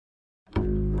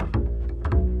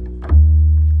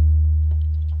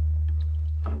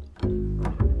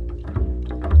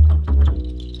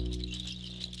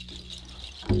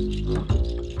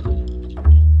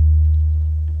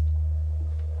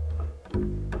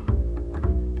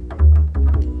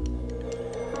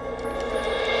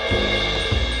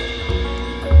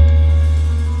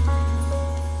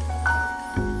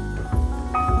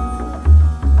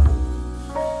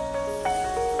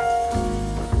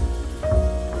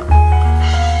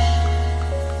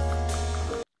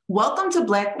Welcome to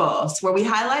Black Boss, where we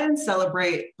highlight and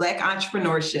celebrate Black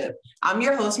entrepreneurship. I'm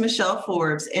your host, Michelle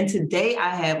Forbes, and today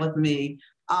I have with me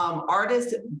Philly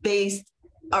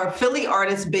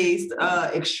artist-based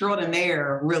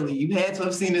extraordinaire, really. You had to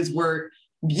have seen his work,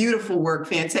 beautiful work,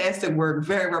 fantastic work,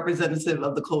 very representative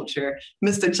of the culture,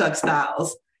 Mr. Chuck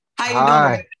Styles. How you doing?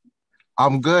 Hi,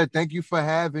 I'm good. Thank you for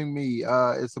having me.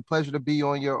 It's a pleasure to be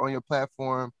on your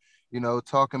platform,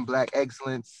 talking Black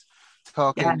excellence,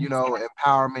 talking, Yes,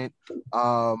 empowerment.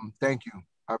 Thank you.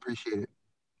 I appreciate it.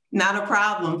 not a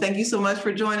problem. Thank you so much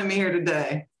for joining me here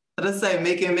today. Let us say,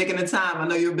 making the time. I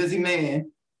know you're a busy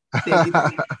man. Thank you.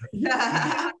 Like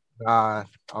I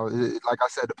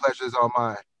said, the pleasure is all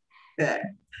mine. Okay.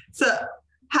 So,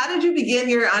 how did you begin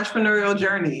your entrepreneurial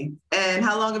journey, and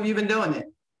how long have you been doing it?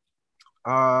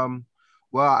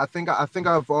 Well, I think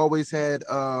I've always had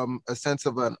a sense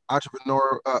of an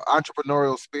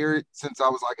entrepreneurial spirit since I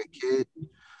was like a kid.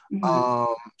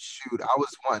 Mhm. I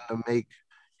was wanting to make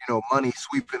money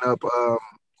sweeping up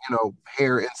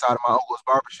hair inside of my uncle's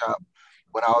barbershop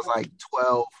when I was like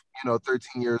 12,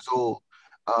 13 years old.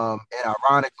 And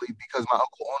ironically, because my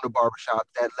uncle owned a barbershop,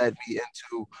 that led me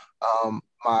into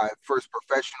my first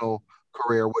professional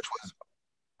career, which was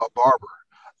a barber.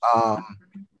 Um,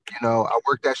 I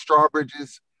worked at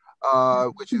Strawbridge's,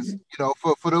 which is,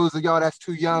 for those of y'all that's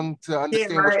too young to Yeah,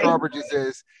 understand what right. Strawbridge's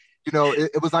is,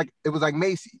 it was like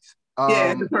Macy's.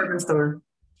 Yeah, it's a department store.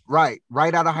 Right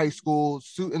out of high school,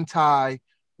 suit and tie,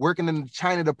 working in the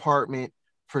China department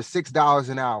for $6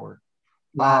 an hour.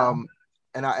 Wow. Um,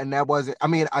 and that wasn't. I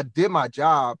mean, I did my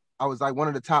job. I was like one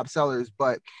of the top sellers,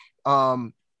 but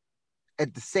um,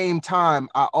 at the same time,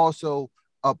 I also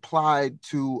applied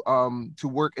to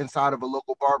work inside of a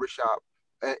local barbershop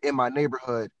in my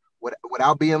neighborhood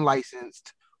without being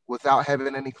licensed, without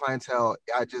having any clientele.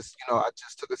 I just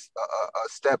took a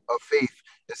step of faith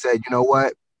and said, you know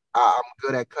what, I'm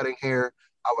good at cutting hair.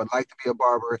 I would like to be a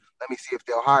barber. Let me see if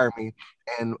they'll hire me.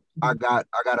 And I got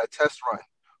a test run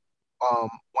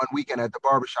one weekend at the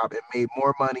barbershop and made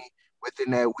more money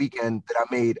within that weekend that I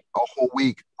made a whole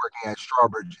week working at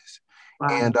Strawbridge's.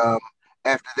 And Wow.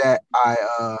 after that,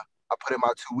 I put in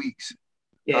my 2 weeks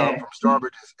Yeah. from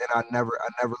Strawbridge's, and I never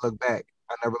looked back.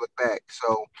 I never looked back.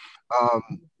 So um,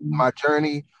 my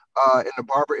journey in the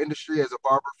barber industry as a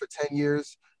barber for 10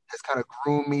 years has kind of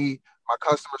groomed me, my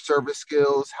customer service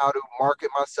skills, how to market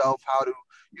myself, how to,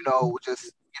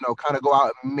 just, kind of go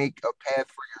out and make a path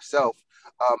for yourself.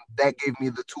 That gave me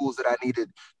the tools that I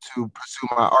needed to pursue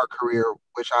my art career,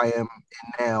 which I am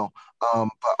in now.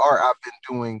 But art I've been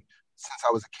doing since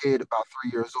I was a kid, about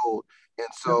 3 years old. And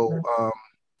so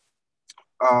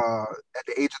at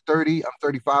the age of 30, I'm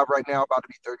 35 right now, about to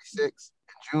be 36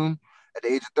 in June. At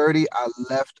the age of 30, I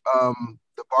left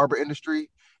the barber industry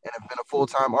and have been a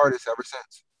full-time artist ever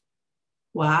since.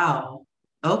 Wow.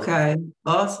 Okay.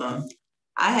 Awesome.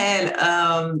 I had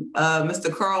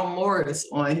Mr. Carl Morris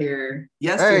on here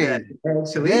yesterday, Hey,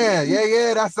 actually. yeah, yeah,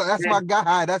 yeah. That's my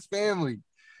guy. That's family.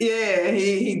 Yeah,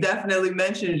 he definitely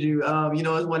mentioned you.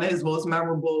 It's one of his most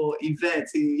memorable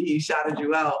events. He shouted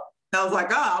you out. I was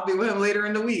like, oh, I'll be with him later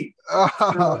in the week.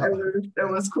 So it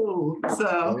was cool.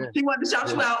 So Yeah, he wanted to shout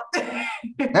yeah. you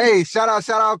out. Hey, shout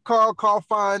out, Carl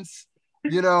Fonz.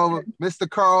 Mr.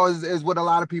 Carl is what a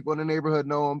lot of people in the neighborhood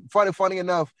know him. Funny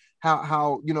enough,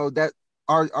 how that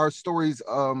our stories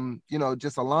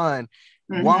just align.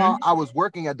 While Hmm. I was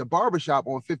working at the barbershop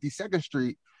on 52nd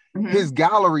Street, his Hmm.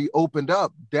 gallery opened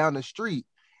up down the street,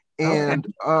 Okay.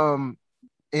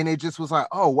 and it just was like,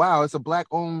 oh wow, it's a Black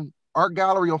owned art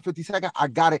gallery on 52nd. I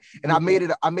got it. And Yeah.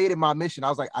 I made it my mission. I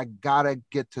was like, I gotta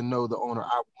get to know the owner.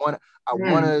 I want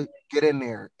Mm. to get in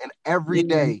there. And every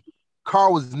Yeah. day,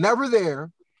 Carl was never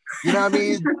there. You know what I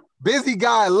mean? Busy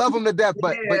guy, love him to death.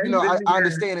 But Yeah, busy I man.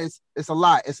 understand it's a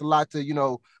lot. It's a lot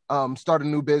to, start a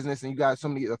new business, and you got so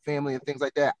many a family and things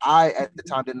like that. I at the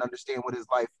time didn't understand what his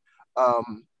life,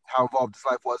 how involved his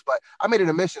life was. But I made it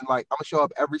a mission, like I'm gonna show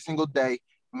up every single day,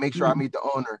 make sure I Mhm. meet the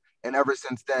owner. And ever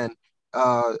since then,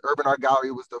 Urban Art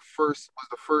Gallery was the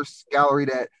first gallery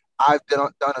that I've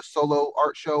done a solo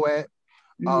art show at.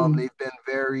 Um, Mhm. they've been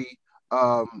very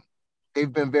um,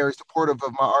 they've been very supportive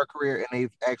of my art career, and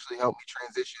they've actually helped me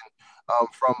transition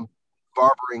from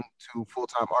barbering to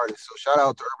full-time artist. So shout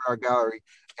out to Urban Art Gallery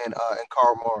and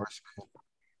Carl Morris.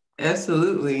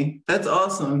 Absolutely. That's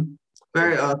awesome.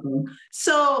 Very awesome.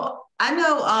 So I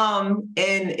know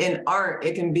in art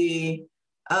it can be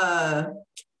uh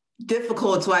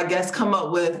difficult to, I guess, come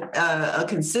up with a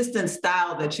consistent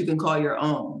style that you can call your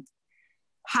own.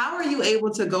 How are you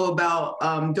able to go about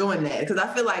doing that? Because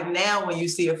I feel like now when you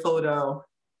see a photo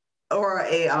or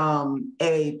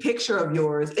a picture of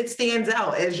yours, it stands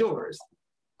out as yours.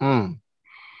 Hmm.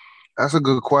 That's a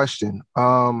good question.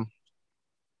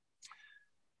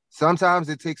 Sometimes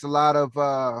it takes a lot of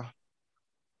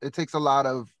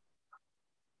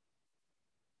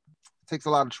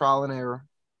trial and error.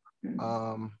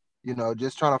 Um,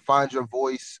 just trying to find your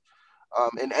voice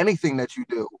in anything that you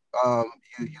do. Um,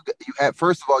 you have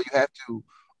first of all you have to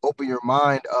open your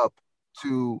mind up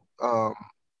to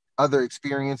other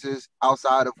experiences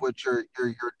outside of what your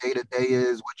day to day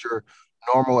is, what your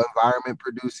normal environment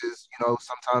produces.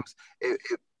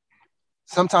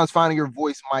 Sometimes finding your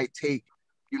voice might take,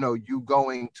 you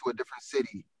going to a different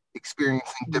city,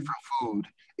 experiencing different food,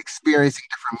 experiencing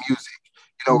different music,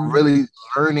 really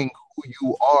learning who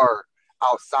you are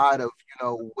outside of,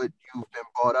 what you've been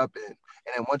brought up in.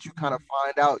 And then once you kind of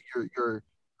find out you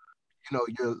know,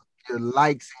 your, your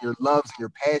likes and your loves and your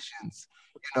passions,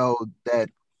 that,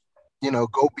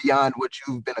 go beyond what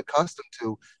you've been accustomed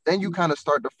to, then you kind of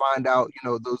start to find out,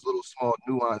 those little small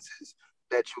nuances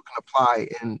that you can apply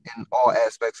in all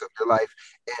aspects of your life.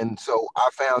 And so I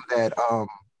found that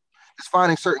just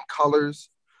finding certain colors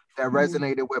that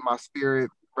resonated with my spirit,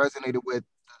 resonated with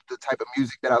the type of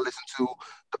music that I listen to,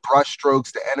 the brush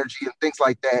strokes, the energy, and things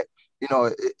like that.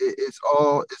 It's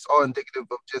all indicative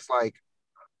of just like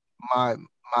my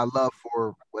my love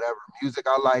for whatever music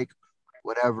I like,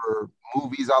 whatever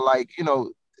movies I like.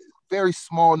 Very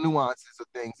small nuances of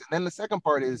things. And then the second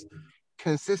part is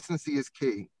consistency is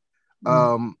key.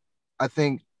 Um, I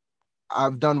think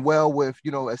I've done well with,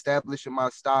 establishing my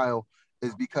style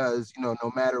is because, no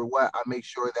matter what, I make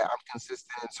sure that I'm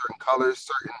consistent in certain colors,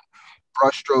 certain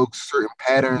brushstrokes, certain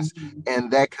patterns,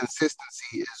 and that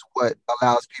consistency is what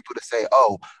allows people to say,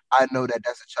 "Oh, I know that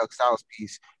that's a Chuck Styles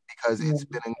piece," because it's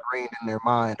been ingrained in their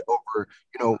mind over,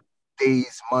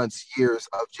 days, months, years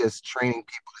of just training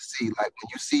people to see, like, when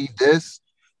you see this,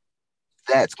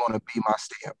 that's going to be my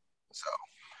stamp. So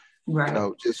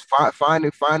just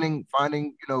finding,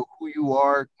 who you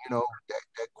are,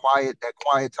 that quiet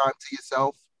time to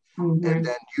yourself, and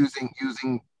then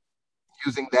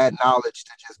using that knowledge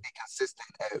to just be consistent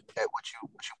at what you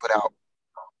put out.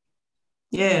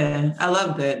 Yeah, I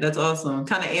love that. That's awesome.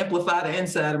 Kind of amplify the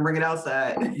inside and bring it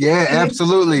outside. Yeah,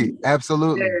 absolutely.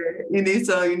 Absolutely. Yeah, you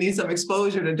need some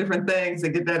exposure to different things to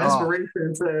get that Oh,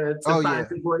 inspiration to oh find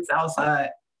yeah. your voice outside.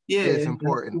 It's Yeah,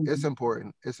 important. It's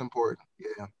important. It's important.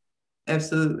 Yeah.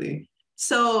 absolutely.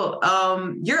 So,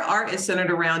 your art is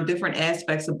centered around different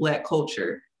aspects of Black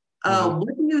culture. Mm-hmm.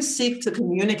 What do you seek to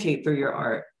communicate through your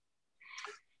art?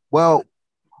 Well,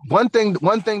 one thing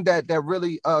that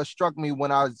really struck me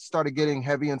when I started getting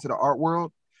heavy into the art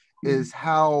world is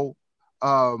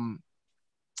um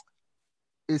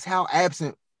how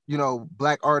absent,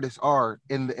 Black artists are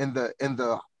in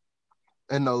the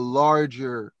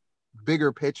larger,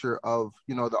 bigger picture of,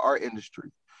 the art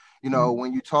industry.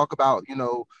 When you talk about,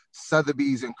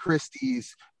 Sotheby's and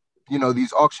Christie's,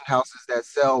 these auction houses that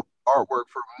sell artwork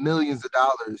for millions of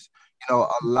dollars, a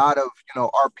lot of,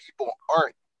 our people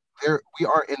aren't there. We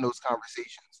aren't in those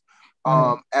conversations.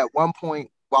 At one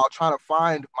point, while trying to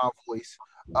find my voice,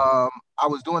 I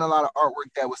was doing a lot of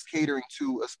artwork that was catering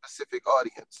to a specific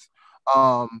audience.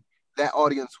 That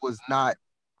audience was not,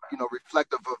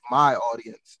 reflective of my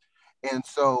audience. And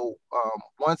so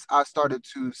once I started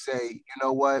to say,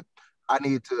 what, I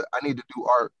need to do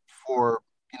art for,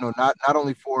 not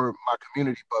only for my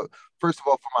community, but first of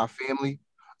all for my family.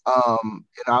 And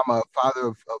I'm a father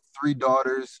of three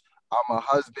daughters. I'm a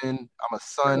husband. I'm a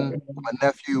son. I'm a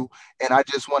nephew. And I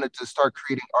just wanted to start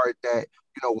creating art that,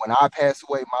 when I pass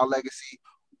away, my legacy,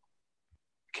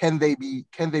 can they be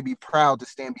proud to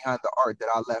stand behind the art that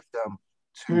I left them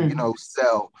to,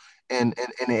 sell. And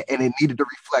it needed to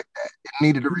reflect that. It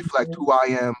needed to reflect who I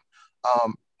am.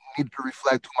 Um, needed to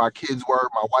reflect who my kids were,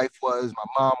 my wife was, my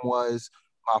mom was,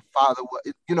 my father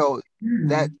was.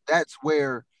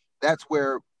 That's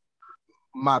where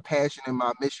my passion and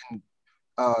my mission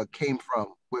came from,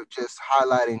 with just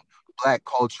highlighting Black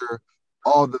culture,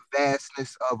 all the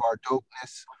vastness of our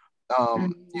dopeness.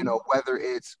 Whether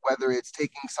it's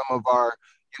taking some of our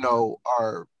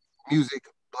music,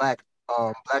 Black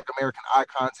American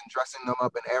icons, and dressing them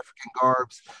up in African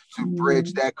garbs to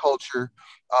bridge that culture,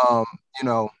 um, you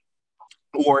know,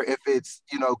 or if it's,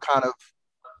 kind of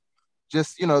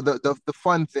just, the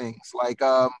fun things like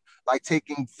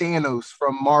taking Thanos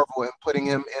from Marvel and putting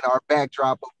him in our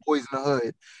backdrop of Boys in the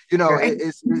Hood. Right.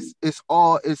 It's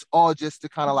all just to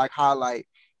kind of like highlight,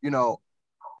 you know,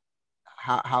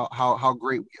 how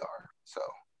great we are. So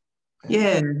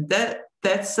Yeah,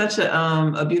 that's such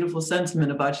a beautiful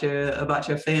sentiment about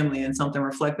your family and something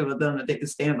reflective of them that they can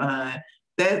stand behind.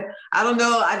 That I don't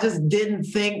know, I just didn't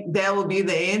think that would be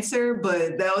the answer,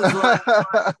 but that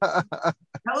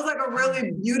was was like a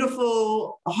really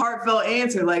beautiful, heartfelt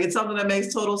answer. Like it's something that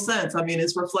makes total sense. I mean,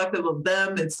 it's reflective of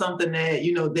them. It's something that,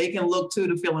 you know, they can look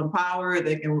to feel empowered.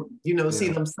 They can, you know, see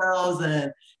themselves,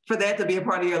 and for that to be a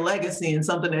part of your legacy and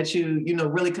something that you know,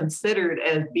 really considered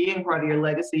as being part of your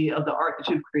legacy of the art that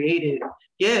you've created.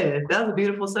 Yeah, that was a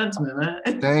beautiful sentiment,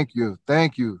 man. Thank you.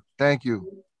 Thank you. Thank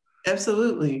you.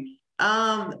 Absolutely.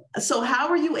 So how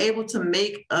were you able to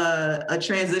make a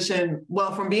transition,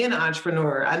 well, from being an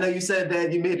entrepreneur? I know you said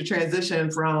that you made a transition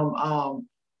from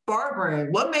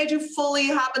barbering. What made you fully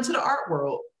hop into the art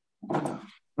world?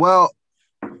 Well,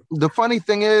 the funny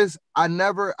thing is, I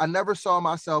never saw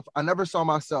myself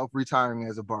retiring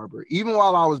as a barber. Even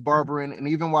while I was barbering, and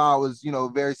even while I was, you know,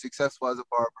 very successful as a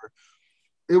barber,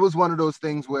 it was one of those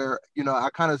things where, you know, I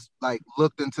kind of like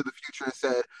looked into the future and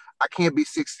said, I can't be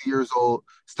 60 years old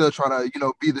still trying to, you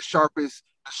know, be the sharpest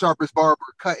barber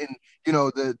cutting, you know,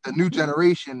 the new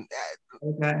generation.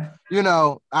 Okay. You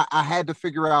know, I had to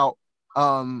figure out,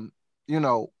 you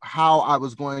know, how I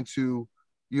was going to,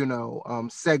 you know,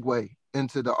 segue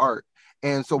into the art.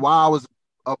 And so while I was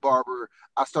a barber,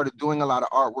 I started doing a lot of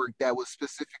artwork that was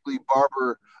specifically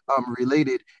barber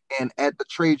related. And at the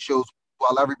trade shows,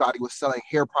 while everybody was selling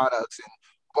hair products and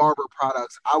barber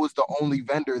products, I was the only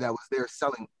vendor that was there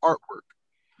selling artwork.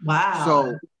 Wow.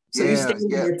 So you stayed in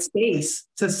Yeah. that space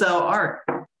to sell art.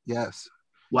 Yes.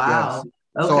 Wow.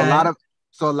 Yes. Okay.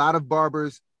 So a lot of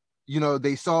barbers, you know,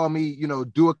 they saw me, you know,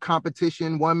 do a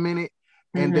competition 1 minute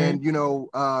and then, you know,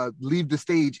 leave the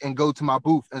stage and go to my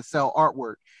booth and sell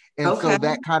artwork. And so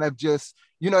that kind of just,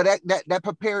 you know, that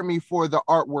prepared me for the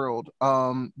art world.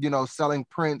 You know, selling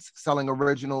prints, selling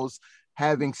originals,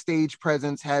 having stage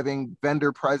presence, having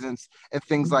vendor presence, and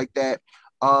things like that.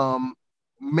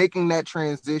 Making that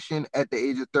transition at the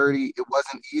age of 30, it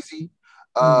wasn't easy.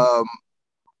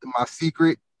 My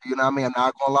secret, you know what I mean? I'm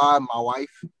not gonna lie, my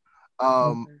wife.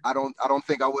 I don't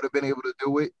think I would have been able to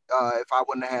do it if I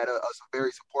wouldn't have had a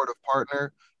very supportive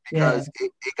partner, because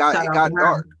it got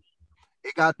dark.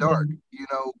 It got dark, you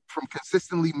know, from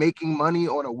consistently making money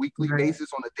on a weekly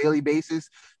basis, on a daily basis,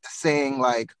 to saying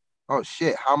like, oh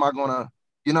shit, how am I gonna,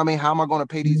 you know what I mean? How am I gonna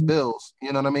pay these bills?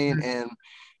 You know what I mean? And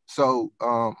so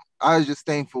I was just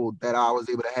thankful that I was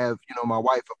able to have, you know, my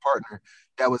wife, a partner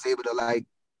that was able to like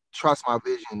trust my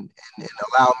vision and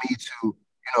allow me to, you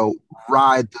know,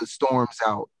 ride the storms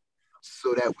out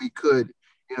so that we could,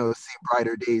 you know, see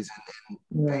brighter days.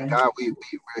 And thank God we're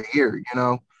here, you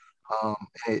know.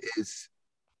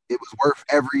 It was worth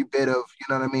every bit of, you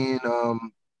know what I mean,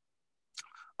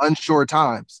 unsure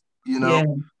times, you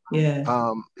know.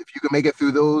 If you can make it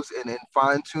through those and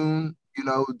fine tune, you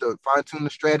know, fine tune the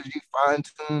strategy, fine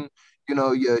tune, you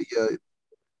know,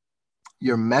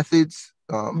 your methods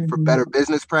for better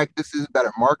business practices,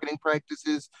 better marketing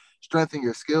practices, strengthen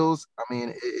your skills. I mean,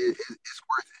 it's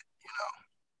worth it,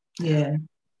 you know. Yeah,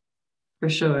 for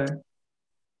sure.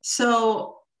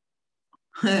 So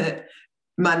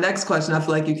my next question, I feel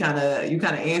like you kind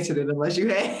of answered it, unless you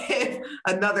had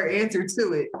another answer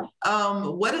to it.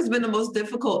 What has been the most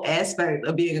difficult aspect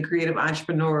of being a creative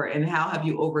entrepreneur, and how have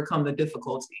you overcome the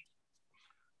difficulty?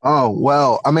 Oh,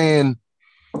 well, I mean,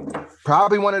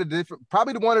 probably one of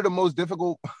the most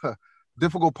difficult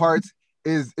parts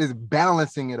is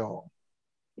balancing it all.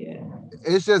 Yeah.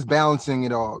 It's just balancing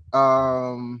it all.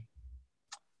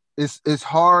 It's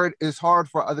hard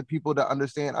for other people to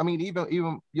understand. I mean,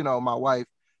 even you know, my wife,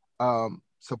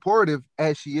 supportive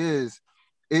as she is,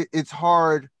 it's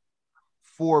hard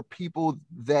for people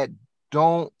that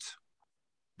don't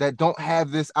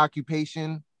have this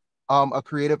occupation, a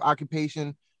creative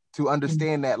occupation, to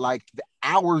understand that like the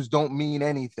hours don't mean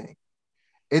anything.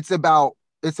 It's about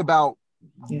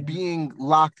being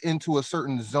locked into a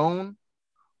certain zone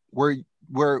where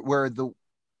the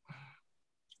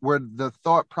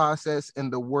thought process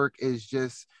and the work is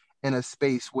just in a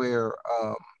space where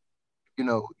you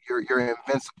know, you're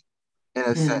invincible in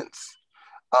a sense.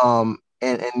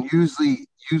 And usually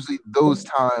those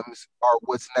times are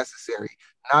what's necessary,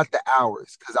 not the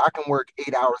hours, because I can work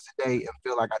 8 hours a day and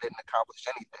feel like I didn't accomplish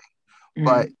anything.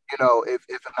 But you know, if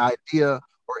an idea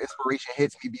or inspiration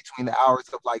hits me between the hours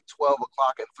of like 12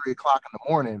 o'clock and 3 o'clock in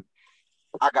the morning,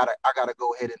 I gotta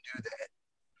go ahead and do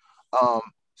that.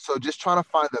 So just trying to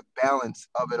find the balance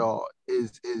of it all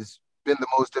is been the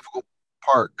most difficult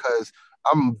part, because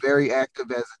I'm very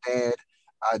active as a dad.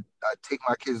 I take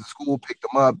my kids to school, pick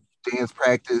them up, dance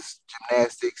practice,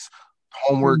 gymnastics,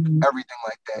 homework, everything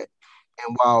like that.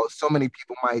 And while so many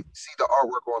people might see the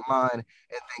artwork online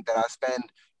and think that I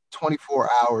spend 24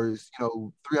 hours, you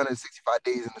know, 365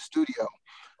 days in the studio,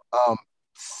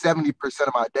 70%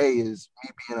 of my day is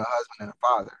me being a husband and a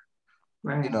father.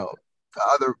 You know,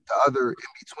 the other in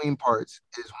between parts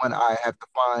is when I have to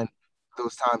find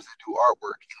those times to do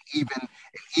artwork, and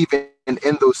even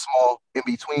in those small in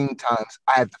between times,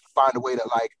 I have to find a way to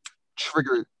like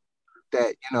trigger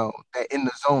that, that in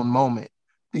the zone moment,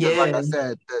 because like Yeah. I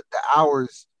said, the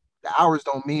hours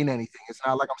don't mean anything. It's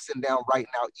not like I'm sitting down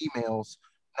writing out emails.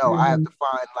 No, I have Hmm. to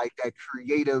find like that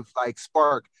creative like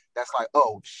spark that's like,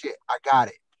 oh shit, I got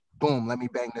it. Boom, let me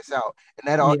bang this out. And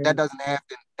Yeah. that doesn't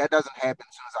happen as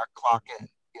soon as I clock in.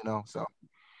 So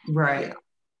yeah. Right.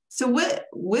 So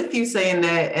with you saying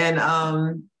that, and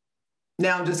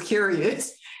now I'm just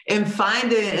curious and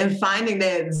finding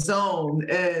that zone,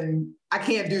 and I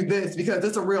can't do this because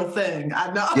it's a real thing.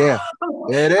 I know. Yeah,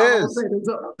 it I will is. say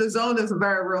the zone is a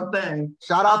very real thing.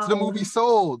 Shout out to the movie Um,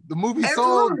 Soul. The movie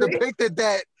Soul Absolutely. depicted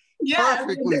that Yes,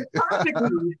 perfectly.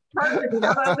 perfectly. Perfectly.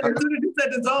 That's why I said as soon as you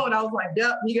said the zone, I was like,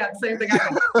 yep, you got the same thing I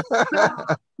got.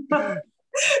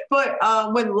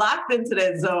 But when locked into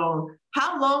that zone,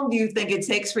 how long do you think it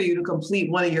takes for you to complete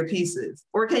one of your pieces?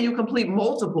 Or can you complete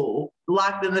multiple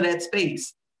locked into that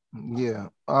space? Yeah.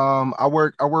 I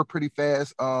work pretty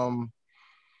fast.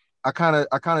 I kind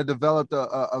of developed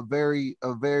a very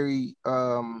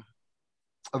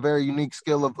unique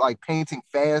skill of like painting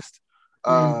fast.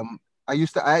 Mm.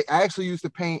 I actually used to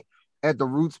paint at the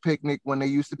Roots picnic when they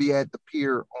used to be at the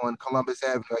pier on Columbus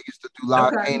Avenue. I used to do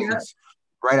live Okay, yeah. paintings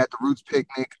right at the Roots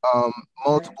picnic.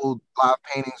 Multiple live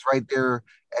paintings right there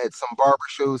at some barber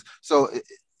shows. So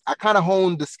I kind of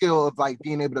honed the skill of like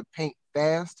being able to paint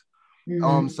fast.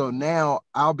 Mm-hmm. So now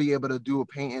I'll be able to do a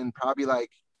painting probably like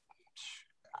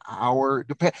hour,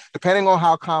 depending on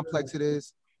how complex it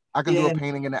is. I can do a Yeah,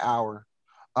 painting in an hour.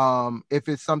 If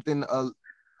it's something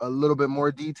a little bit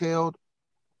more detailed,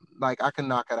 like I can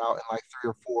knock it out in like 3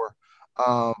 or 4.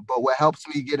 But what helps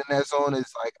me get in that zone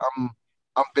is like I'm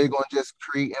big on just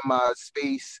creating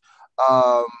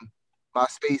um, my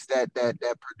space that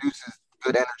produces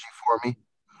good energy for me.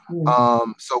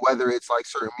 So whether it's like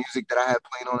certain music that I have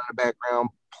playing on in the background,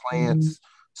 mm-hmm. plants,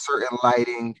 certain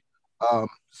lighting, um,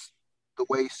 the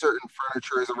way certain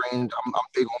furniture is arranged, I'm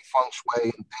big on feng shui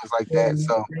and things like Yeah, that.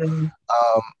 So yeah,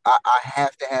 I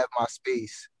have to have my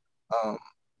space um,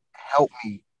 help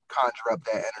me conjure up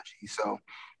that energy. So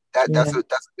yeah, that's a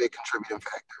big contributing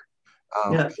factor.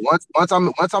 yeah,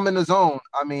 Once I'm in the zone,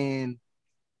 I mean,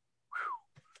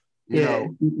 you yeah.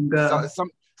 know, You can so, go.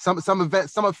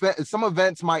 some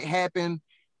events might happen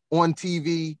on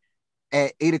TV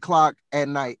at 8 o'clock at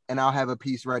night, and I'll have a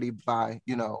piece ready by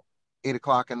 8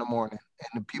 o'clock in the morning,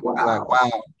 and the people be like, Wow.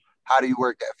 "Wow, how do you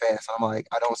work that fast?" I'm like,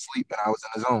 "I don't sleep, and I was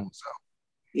in the zone." So,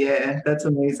 Yeah, that's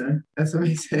amazing. That's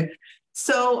amazing.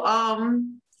 So,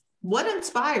 what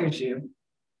inspires you?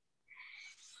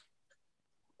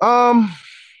 um,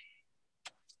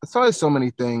 it's always so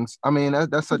many things. I mean,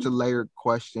 that's such a layered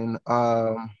question.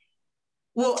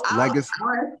 Well, Legacy.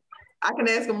 I can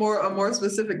ask a more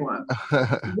specific one.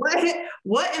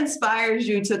 What inspires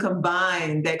you to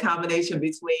combine that combination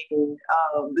between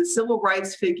the civil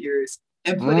rights figures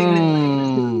and putting them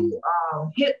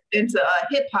mm,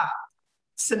 hip hop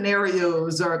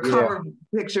scenarios or yeah. cover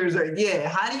pictures? Or yeah,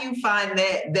 how do you find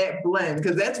that blend?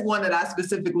 Because that's one that I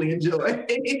specifically enjoy.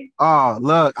 Oh,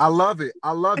 look, I love it.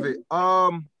 I love it.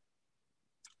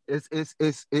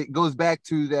 It goes back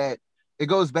to that. It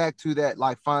goes back to that,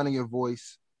 like finding your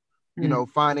voice, Mm,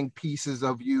 finding pieces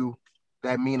of you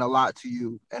that mean a lot to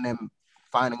you, and then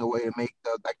finding a way to make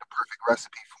the perfect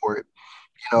recipe for it.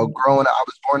 Growing up, I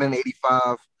was born in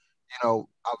 '85. I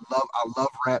love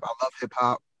rap. I love hip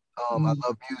hop. I mm,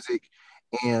 love music,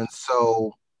 and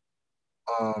so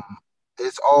um,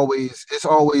 it's always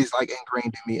like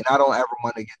ingrained in me, and I don't ever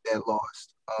want to get that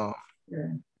lost. yeah.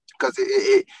 Because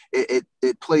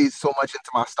it plays so much into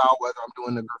my style, whether I'm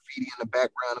doing the graffiti in the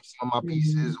background of some of my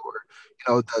pieces, Mhm,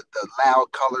 or the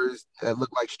loud colors that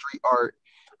look like street art.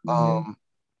 mhm, Um,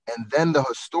 and then the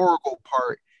historical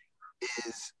part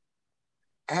is,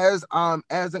 as I'm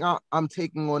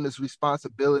taking on this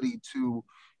responsibility to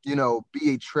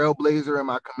be a trailblazer in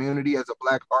my community as a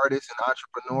Black artist and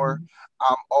entrepreneur. mhm,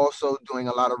 I'm also doing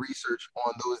a lot of research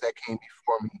on those that came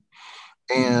before me,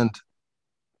 and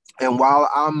while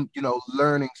I'm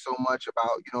learning so much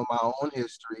about my own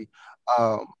history,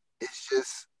 um it's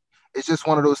just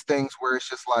one of those things where it's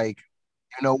just like,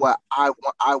 what, I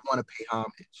want to pay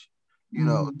homage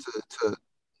mhm, to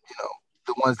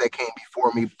the ones that came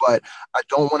before me, but I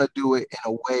don't want to do it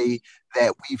in a way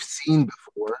that we've seen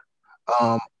before.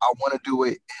 I want to do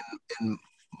it in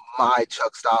my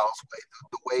Chuck Styles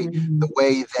way, the mhm,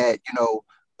 way that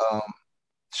um,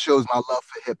 shows my love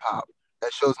for hip hop,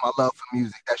 that shows my love for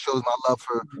music, that shows my love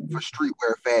for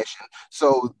streetwear fashion.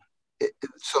 So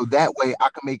so that way I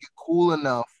can make it cool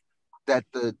enough that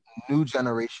the new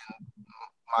generation,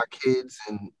 my kids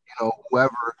and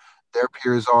whoever their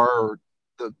peers are, or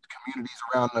the communities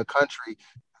around the country,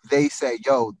 they say,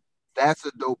 yo, that's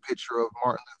a dope picture of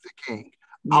Martin Luther King.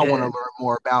 I want to Yeah. learn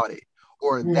more about it.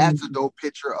 Or that's a Mm. dope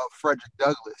picture of Frederick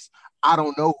Douglass. I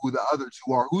don't know who the other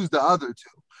two are. Who's the other two?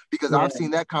 Because Yeah. I've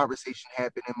seen that conversation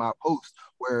happen in my post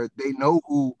where they know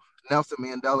who Nelson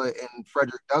Mandela and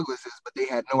Frederick Douglass is, but they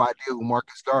had no idea who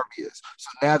Marcus Garvey is. So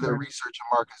now they're Right. researching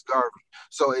Marcus Garvey.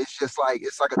 So it's just like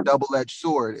it's like a double-edged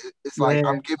sword. It's like Yeah.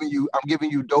 I'm giving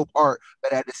you dope art,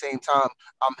 but at the same time,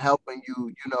 I'm helping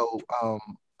you.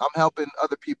 I'm helping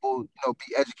other people,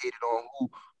 be educated on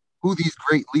who these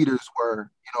great leaders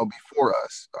were, before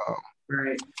us.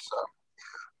 Right. So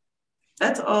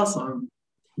That's awesome.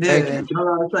 thank Yeah, you. I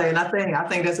was saying. I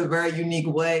think that's a very unique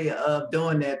way of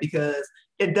doing that because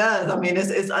it does. I mean,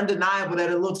 it's undeniable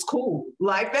that it looks cool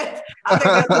like that. I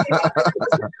think that's the thing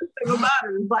about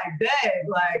it. It's like, dang,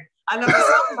 like I never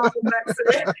saw Malcolm X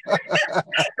and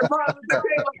Martin Luther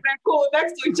King like that cool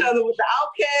next to each other with the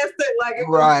outcast thing. Like it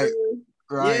was,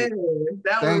 Right, yeah, right.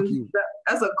 Thank you.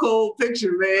 that's a cool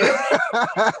picture, man.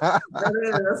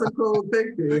 That's a cool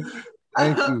picture.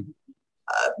 Thank you.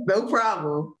 No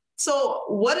problem. So,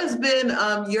 what has been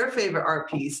your favorite art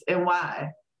piece and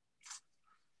why?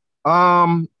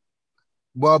 Well,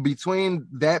 between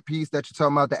that piece that you're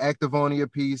talking about, the Activonia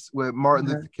piece with Martin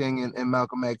Luther King and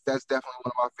Malcolm X, that's definitely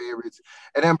one of my favorites.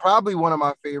 And then probably one of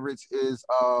my favorites is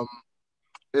I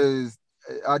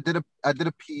did a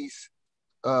piece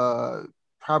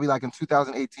probably like in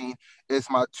 2018. It's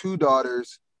my two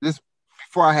daughters. This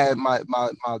before I had my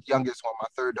youngest one, my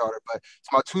third daughter, but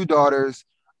it's my two daughters,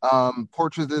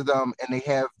 portraits of them, and they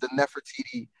have the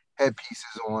Nefertiti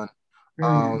headpieces on.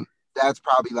 That's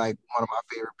probably like one of my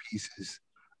favorite pieces.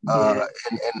 Yeah.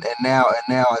 And now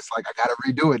it's like I gotta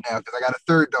redo it now because I got a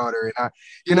third daughter, and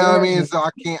what I Yeah. mean. So I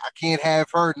can't have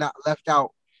her not left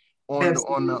out on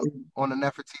Absolutely. the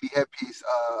Nefertiti headpiece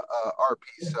art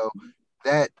piece. So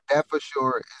that for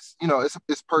sure is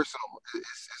it's personal.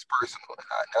 It's personal, and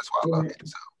that's why I love Yeah. it.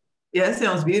 So Yeah, it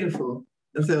sounds beautiful.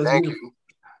 It sounds thank beautiful. you,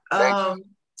 thank you. Um,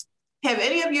 have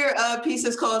any of your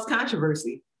pieces caused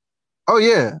controversy? Oh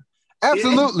yeah, Yeah.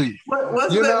 absolutely.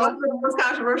 What's the most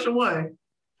controversial one?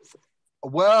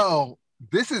 Well,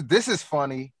 this is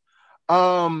funny.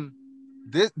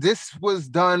 This was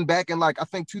done back in like I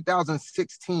think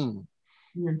 2016.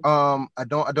 I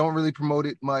don't really promote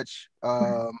it much.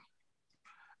 I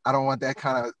don't want that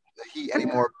kind of heat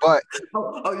anymore. But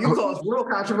you caused real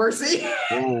controversy.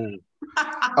 whoa.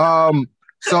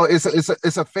 So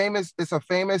it's a famous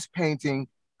painting.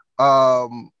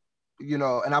 And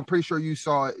I'm pretty sure you've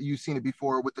seen it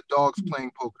before with the dogs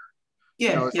playing poker.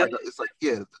 Yeah.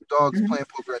 The dogs playing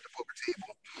poker at the poker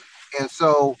table. And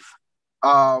so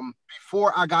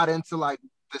before I got into like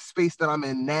the space that I'm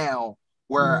in now,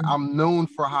 where I'm known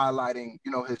for highlighting,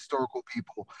 historical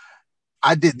people,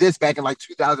 I did this back in like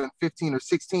 2015 or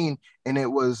 16, and it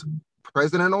was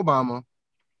President Obama,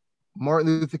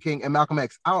 Martin Luther King, and Malcolm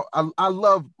X. I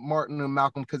love Martin and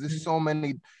Malcolm because it's so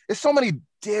many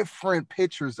different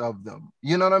pictures of them.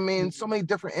 You know what I mean? So many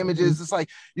different images. It's like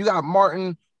you got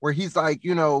Martin where he's like,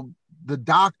 the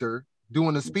doctor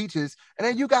doing the speeches, and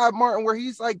then you got Martin where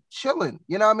he's like chilling,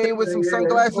 with some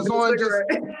sunglasses on, just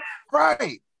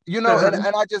right. And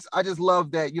I just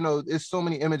love that, there's so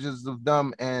many images of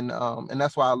them, and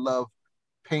that's why I love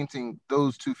painting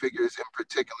those two figures in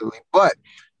particularly. But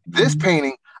this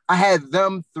painting, I had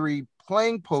them three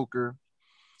playing poker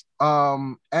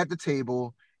at the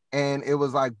table, and it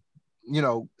was like,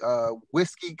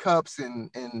 whiskey cups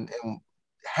and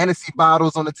Hennessy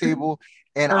bottles on the table.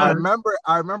 And I remember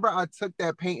I took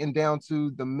that painting down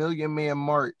to the Million Man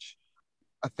March,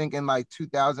 I think in like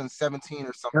 2017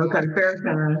 or something like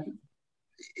that.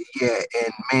 Yeah,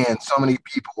 and man, so many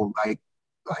people like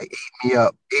ate me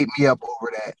up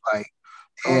over that. Like,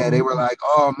 yeah, they were like,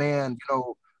 oh man,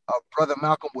 brother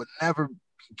Malcolm would never be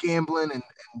gambling and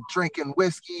drinking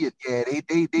whiskey. And yeah,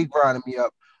 they grinded me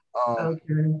up.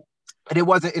 And it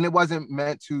wasn't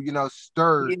meant to,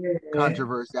 stir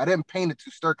controversy. I didn't paint it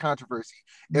to stir controversy.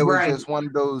 It was just one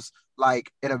of those,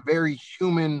 like, in a very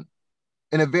human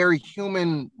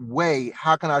way,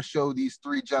 how can I show these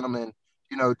three gentlemen,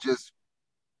 just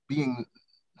being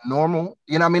normal?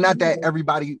 I mean, not that every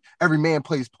man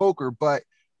plays poker, but,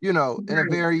 in a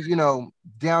very,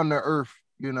 down to earth,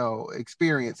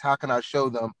 experience, how can I show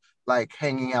them like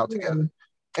hanging out together?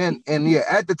 And yeah,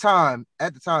 at the time,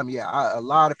 yeah, a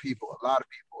lot of people,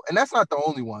 and that's not the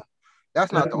only one.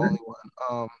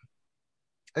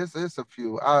 It's a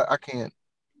few. I can't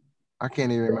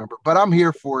even remember, but I'm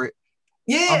here for it.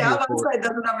 Yeah, I'm I here was about for it. to say,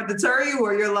 doesn't ever deter you,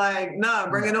 or you're like, nah,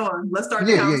 bring it No. on. Let's start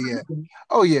the Yeah, yeah, yeah. conversation.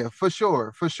 Oh yeah, for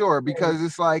sure. Yeah. Because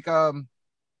it's like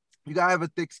you gotta have a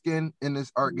thick skin in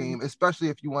this art Mhm. game, especially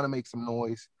if you want to make some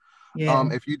noise. Yeah.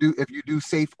 If you do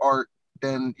safe art,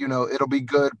 then you know it'll be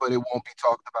good, but it won't be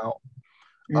talked about.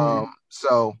 Mhm.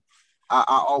 So I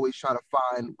always try to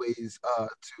find ways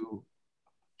to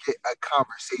get a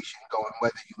conversation going,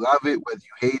 whether you love it, whether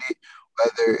you hate it,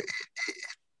 whether it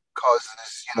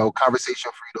causes, you know,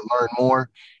 conversation for you to learn more.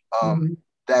 Um, Mhm.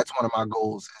 that's one of my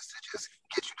goals is to just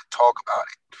get you to talk about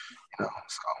it, you know.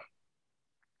 So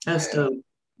That's yeah, dope.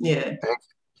 Yeah. thank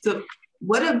So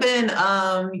what have been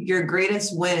your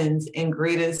greatest wins and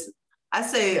greatest, I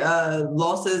say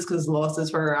losses, because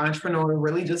losses for an entrepreneur are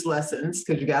really just lessons,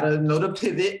 because you gotta know to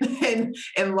pivot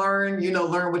and learn,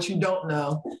 learn what you don't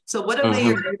know. So what have been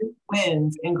you. your greatest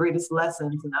wins and greatest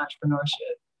lessons in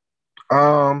entrepreneurship?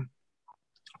 Um,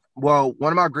 well,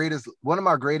 one of my greatest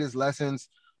lessons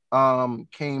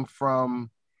came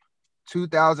from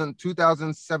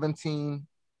 2017.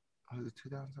 Was it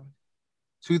 2017?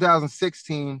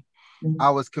 2016. I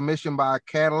was commissioned by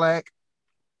Cadillac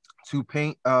to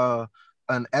paint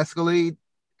an Escalade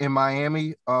in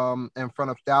Miami in front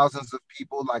of thousands of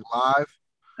people, like live.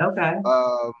 Okay.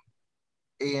 Um,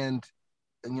 and,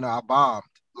 and you know, I bombed.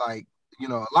 Like, you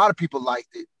know, a lot of people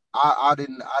liked it. I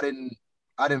didn't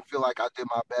feel like I did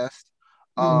my best.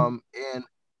 Mm. And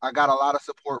I got a lot of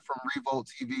support from Revolt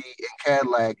TV and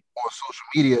Cadillac on social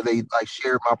media. They like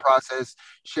shared my process,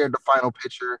 shared the final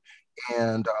picture,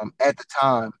 and at the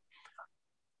time,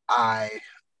 I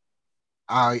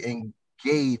I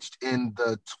engaged in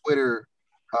the Twitter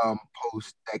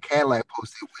post that Cadillac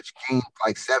posted, which gained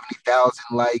like 70,000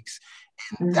 likes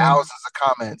and Mm. thousands of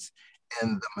comments.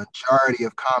 And the majority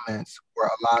of comments were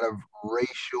a lot of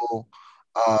racial,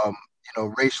 um,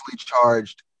 racially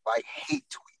charged like hate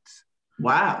tweets.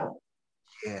 Wow.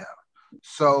 Yeah.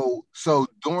 So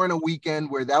during a weekend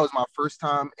where that was my first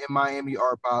time in Miami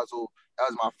Art Basel, that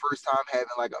was my first time having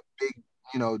like a big,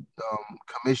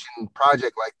 commission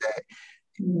project like that.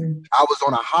 Mm. I was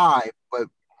on a high, but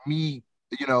me,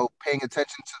 paying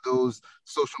attention to those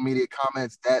social media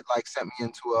comments that like sent me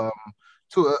into a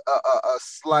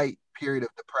slight period of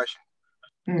depression,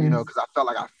 Mm. because I felt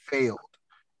like I failed.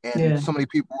 And Yeah. so many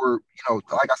people were,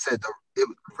 like I said, it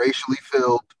racially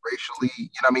filled, racially,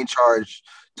 charged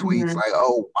tweets Hmm. like,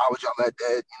 "Oh, why would y'all let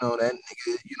that, that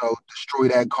nigga, destroy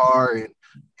that car?" And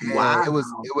Wow. it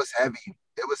was heavy.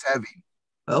 It was heavy.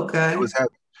 It Okay. was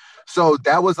heavy. So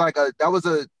that was like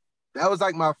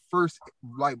my first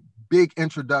like big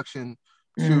introduction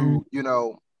Mm.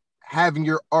 to, having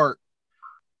your art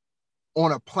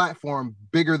on a platform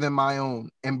bigger than my own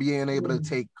and being able to Mm.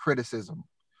 take criticism.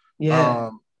 Yeah.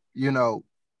 um you know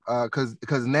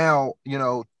because now,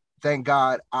 thank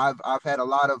God I've had a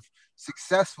lot of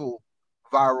successful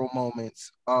viral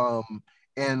moments,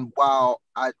 and while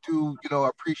I do,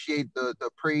 appreciate the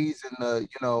praise and the,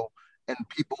 and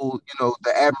people,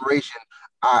 the admiration,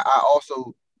 I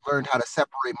also learned how to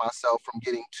separate myself from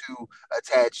getting too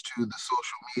attached to the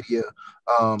social media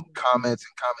comments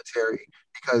and commentary,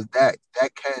 because that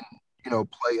can,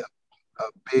 play a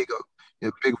big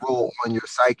big role on your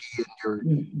psyche and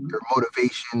Mhm. your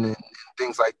motivation and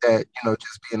things like that.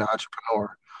 Just being an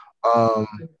entrepreneur. Um,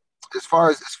 as far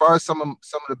as some of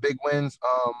the big wins,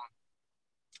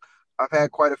 I've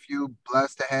had quite a few.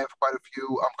 Blessed to have quite a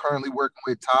few. I'm currently working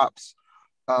with Tops,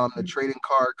 the trading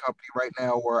card company right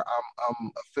now, where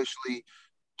I'm officially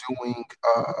doing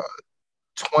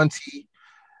 20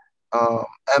 um,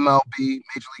 MLB,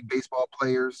 Major League Baseball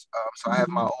players. So I have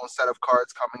my Mhm. own set of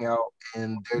cards coming out,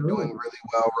 and they're doing Ooh. really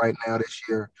well right now this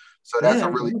year. So that's Yeah, a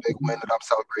that's really big win awesome. that I'm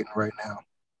celebrating right now.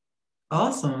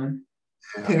 Awesome.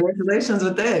 Yeah. Congratulations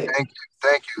with that. Thank you.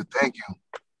 Thank you. Thank you.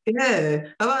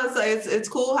 Yeah. I'm about to say it's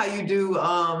cool how you do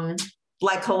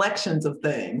like collections of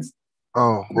things.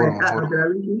 Oh, hold Like, on. Hold did on. I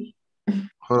read you?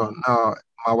 Hold on. No,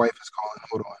 my wife is calling.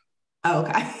 Hold on. Oh,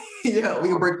 okay. Yeah, we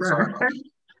can Hold on. break for Sorry her. about that.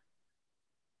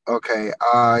 Okay.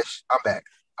 I'm back.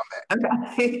 I'm back.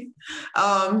 Okay.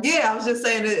 Yeah, I was just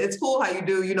saying it's cool how you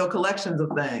do, collections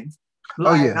of things. Oh,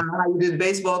 Like yeah. how you did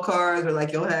baseball cards, or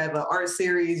like you'll have an art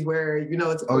series where,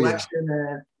 it's a Oh, yeah. collection.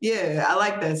 And yeah, I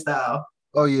like that style.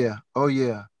 Oh, yeah. Oh,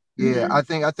 yeah. Yeah, Hmm. I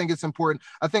think it's important.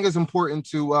 I think it's important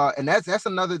to and that's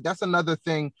another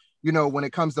thing, when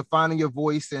it comes to finding your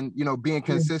voice and, being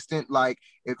consistent. Like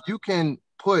if you can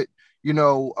put,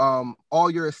 all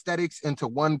your aesthetics into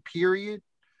one period,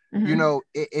 Hmm.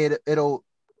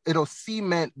 it'll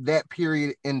cement that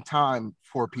period in time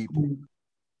for people. Hmm.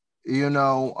 You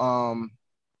know,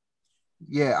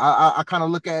 yeah, I kind of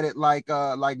look at it like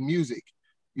music.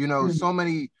 Hmm. So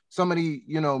many so many,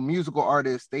 you know, musical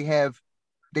artists, they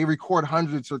record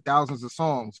hundreds or thousands of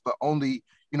songs, but only,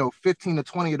 you know, 15 to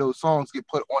 20 of those songs get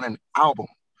put on an album.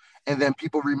 And then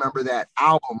people remember that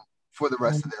album for the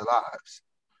rest of their lives.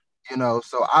 You know,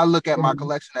 so I look at my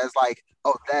collection as like,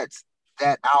 oh, that's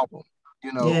that album.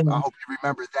 You know, Yeah. I hope you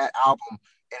remember that album.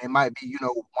 And it might be, you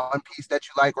know, one piece that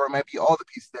you like, or it might be all the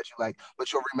pieces that you like,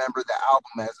 but you'll remember the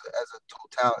album as a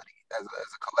totality, as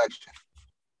a collection.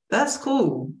 That's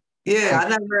cool. Yeah,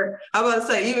 Thank you. I was about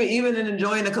to say, even in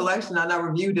enjoying the collection, I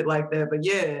never viewed it like that. But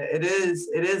yeah, it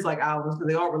is like albums because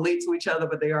they all relate to each other,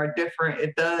 but they are different.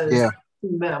 It does Yeah,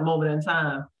 that moment in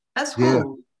time. That's yeah,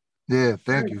 cool. yeah. Thank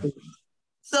Very you. cool.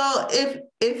 So if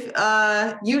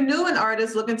you knew an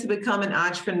artist looking to become an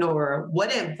entrepreneur,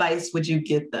 what advice would you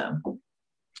give them?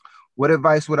 What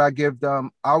advice would I give them?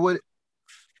 The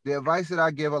advice that I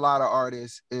give a lot of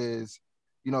artists is,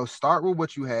 you know, start with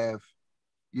what you have.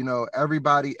 You know,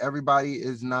 everybody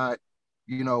is not,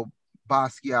 you know,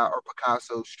 Basquiat or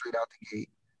Picasso straight out the gate.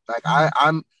 Like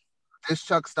I'm this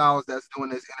Chuck Styles that's doing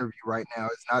this interview right now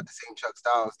is not the same Chuck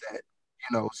Styles that,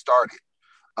 you know, started.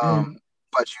 Mm,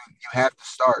 But you have to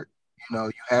start. You know,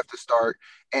 you have to start,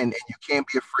 and you can't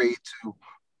be afraid to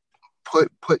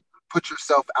put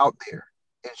yourself out there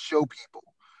and show people.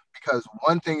 Because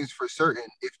one thing is for certain,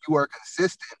 if you are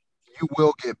consistent, you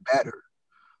will get better.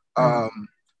 right,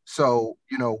 So,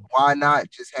 you know, why not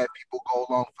just have people go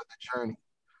along for the journey,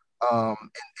 and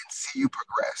see you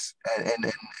progress, and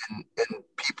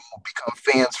people become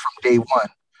fans from day one,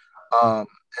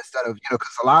 instead of, you know,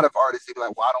 because a lot of artists, they be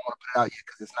like, well, I don't want to put it out yet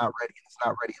because it's not ready, and it's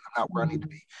not ready, and I'm not where I need to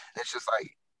be. And it's just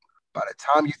like, by the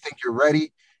time you think you're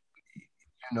ready,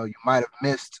 you know, you might have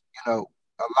missed, you know,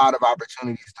 a lot of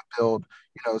opportunities to build,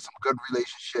 you know, some good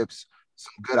relationships,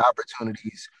 some good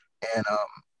opportunities, and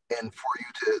for you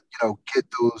to, you know, get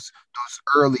those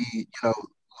early, you know,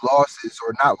 losses,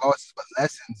 or not losses, but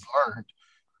lessons learned,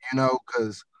 you know,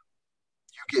 because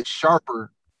you get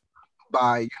sharper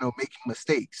by, you know, making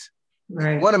mistakes. And you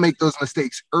right, want to make those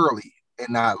mistakes early and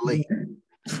not late. You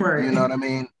know right. what I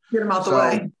mean? Get them out the So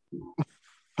way.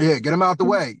 yeah, get them out the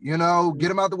way, you know, get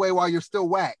them out the way while you're still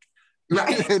whack.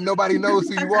 Right, And nobody knows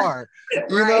who you are,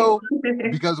 you right. know,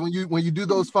 because when you do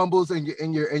those fumbles and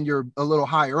you're a little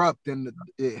higher up, then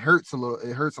it hurts a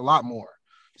lot more.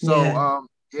 So Yeah,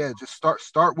 yeah, just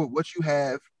start with what you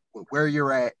have, with where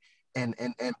you're at, and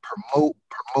promote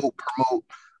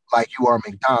like you are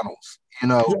McDonald's, you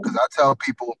know, because I tell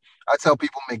people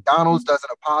McDonald's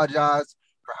doesn't apologize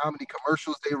for how many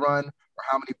commercials they run or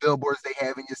how many billboards they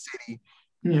have in your city.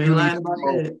 you ain't You need lying to about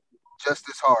promote that. just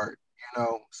as hard, you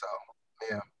know. So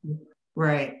yeah.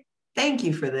 Right. Thank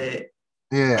you for that.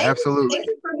 Yeah, Thank absolutely.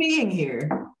 you for being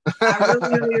here. I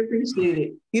really, really appreciate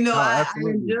it. You know, No,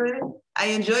 absolutely. I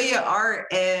enjoy your art,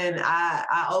 and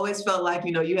I always felt like,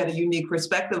 you know, you had a unique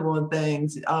perspective on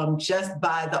things, just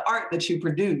by the art that you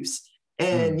produce, Mm.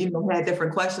 and, you know, had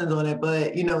different questions on it.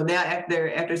 But, you know, now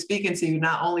after speaking to you,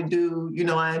 not only do, you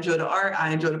know, I enjoy the art,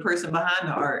 I enjoy the person behind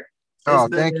the art. It's Oh,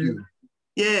 thank been, you.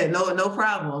 yeah, no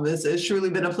problem. It's truly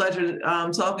been a pleasure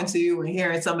talking to you and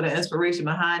hearing some of the inspiration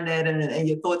behind that, and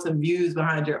your thoughts and views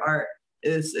behind your art.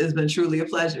 It's been truly a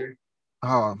pleasure.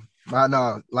 I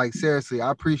know, like seriously,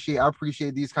 I appreciate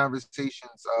these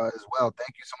conversations as well.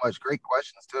 Thank you so much. Great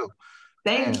questions too.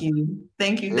 Thank Man, you.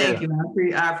 Thank you. Thank yeah.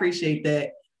 you. I appreciate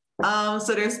that. So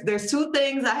there's two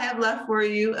things I have left for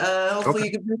you. Hopefully Okay.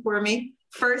 you can do for me.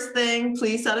 First thing,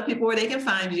 please tell the people where they can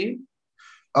find you.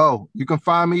 Oh, you can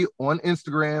find me on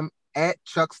Instagram at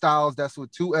Chuck Styles. That's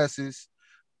with two S's.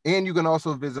 And you can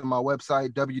also visit my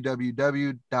website,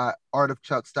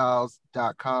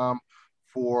 www.artofchuckstyles.com,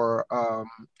 for you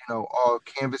know, all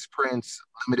canvas prints,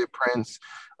 limited prints,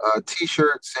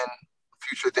 t-shirts, and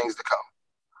future things to come.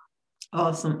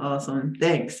 Awesome, awesome.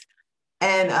 Thanks.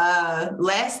 And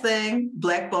last thing,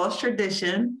 Black Boss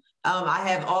tradition. I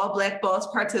have all Black Boss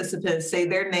participants say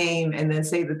their name and then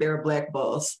say that they're a Black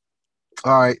Boss.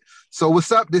 All right. So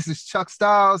what's up? This is Chuck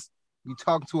Styles. You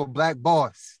talking to a black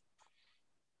boss.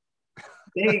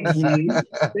 Thank you.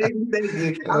 Thank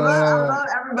you. I love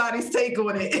everybody's take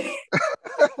on it.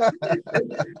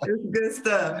 It's good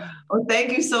stuff. Well,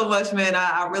 thank you so much, man.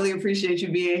 I really appreciate you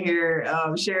being here,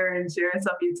 sharing some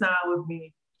of your time with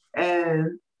me.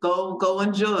 And go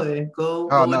enjoy. Oh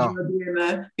Go enjoy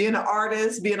no. being an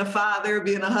artist, being a father,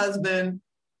 being a husband,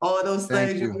 all those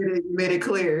Thank things. you. You made it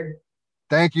clear.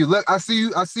 Thank you. Look, I see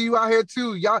you out here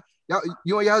too. Y'all,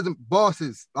 you and your husband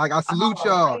bosses. Like, I salute Oh,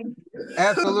 y'all. thank you.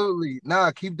 Absolutely.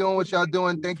 Nah, keep doing what y'all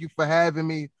doing. Thank you for having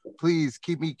me. Please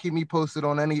keep me posted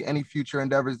on any future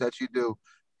endeavors that you do.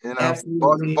 You know,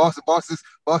 Absolutely.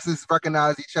 bosses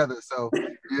recognize each other. So,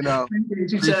 you know,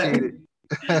 Appreciate you, Chuck. appreciate it.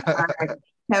 All right.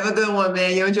 Have a good one,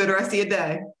 man. You enjoy the rest of your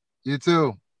day. You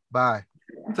too. Bye.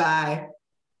 Bye.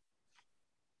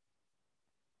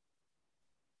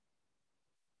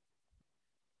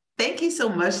 Thank you so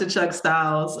much to Chuck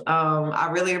Styles. I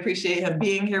really appreciate him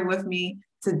being here with me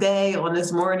today on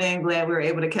this morning. Glad we were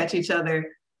able to catch each other.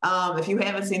 If you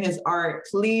haven't seen his art,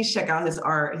 please check out his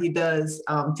art. He does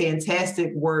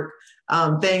fantastic work,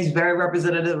 things very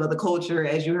representative of the culture.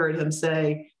 As you heard him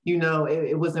say, you know,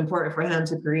 it was important for him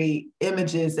to create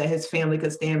images that his family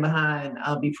could stand behind,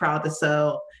 be proud to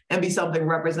sell, and be something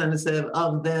representative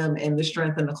of them and the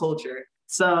strength in the culture.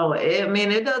 So, I mean,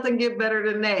 it doesn't get better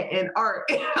than that in art.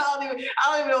 I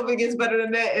don't even know if it gets better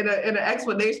than that in an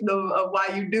explanation of why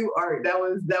you do art. That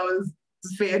was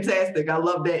fantastic. I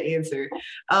love that answer.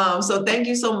 So thank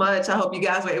you so much. I hope you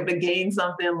guys were able to gain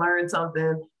something, learn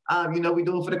something. You know, we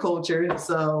do it for the culture.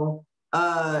 So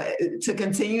to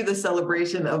continue the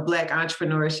celebration of Black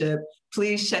entrepreneurship,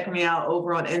 please check me out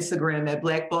over on Instagram at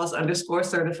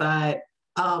BlackBoss_certified.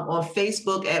 On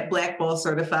Facebook at Black Boss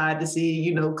Certified to see,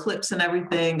 you know, clips and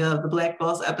everything of the Black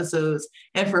Boss episodes.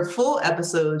 And for full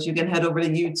episodes, you can head over to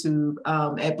YouTube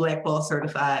at Black Boss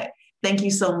Certified. Thank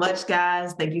you so much,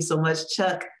 guys. Thank you so much,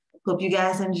 Chuck. Hope you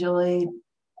guys enjoyed.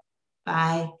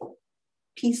 Bye.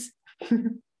 Peace.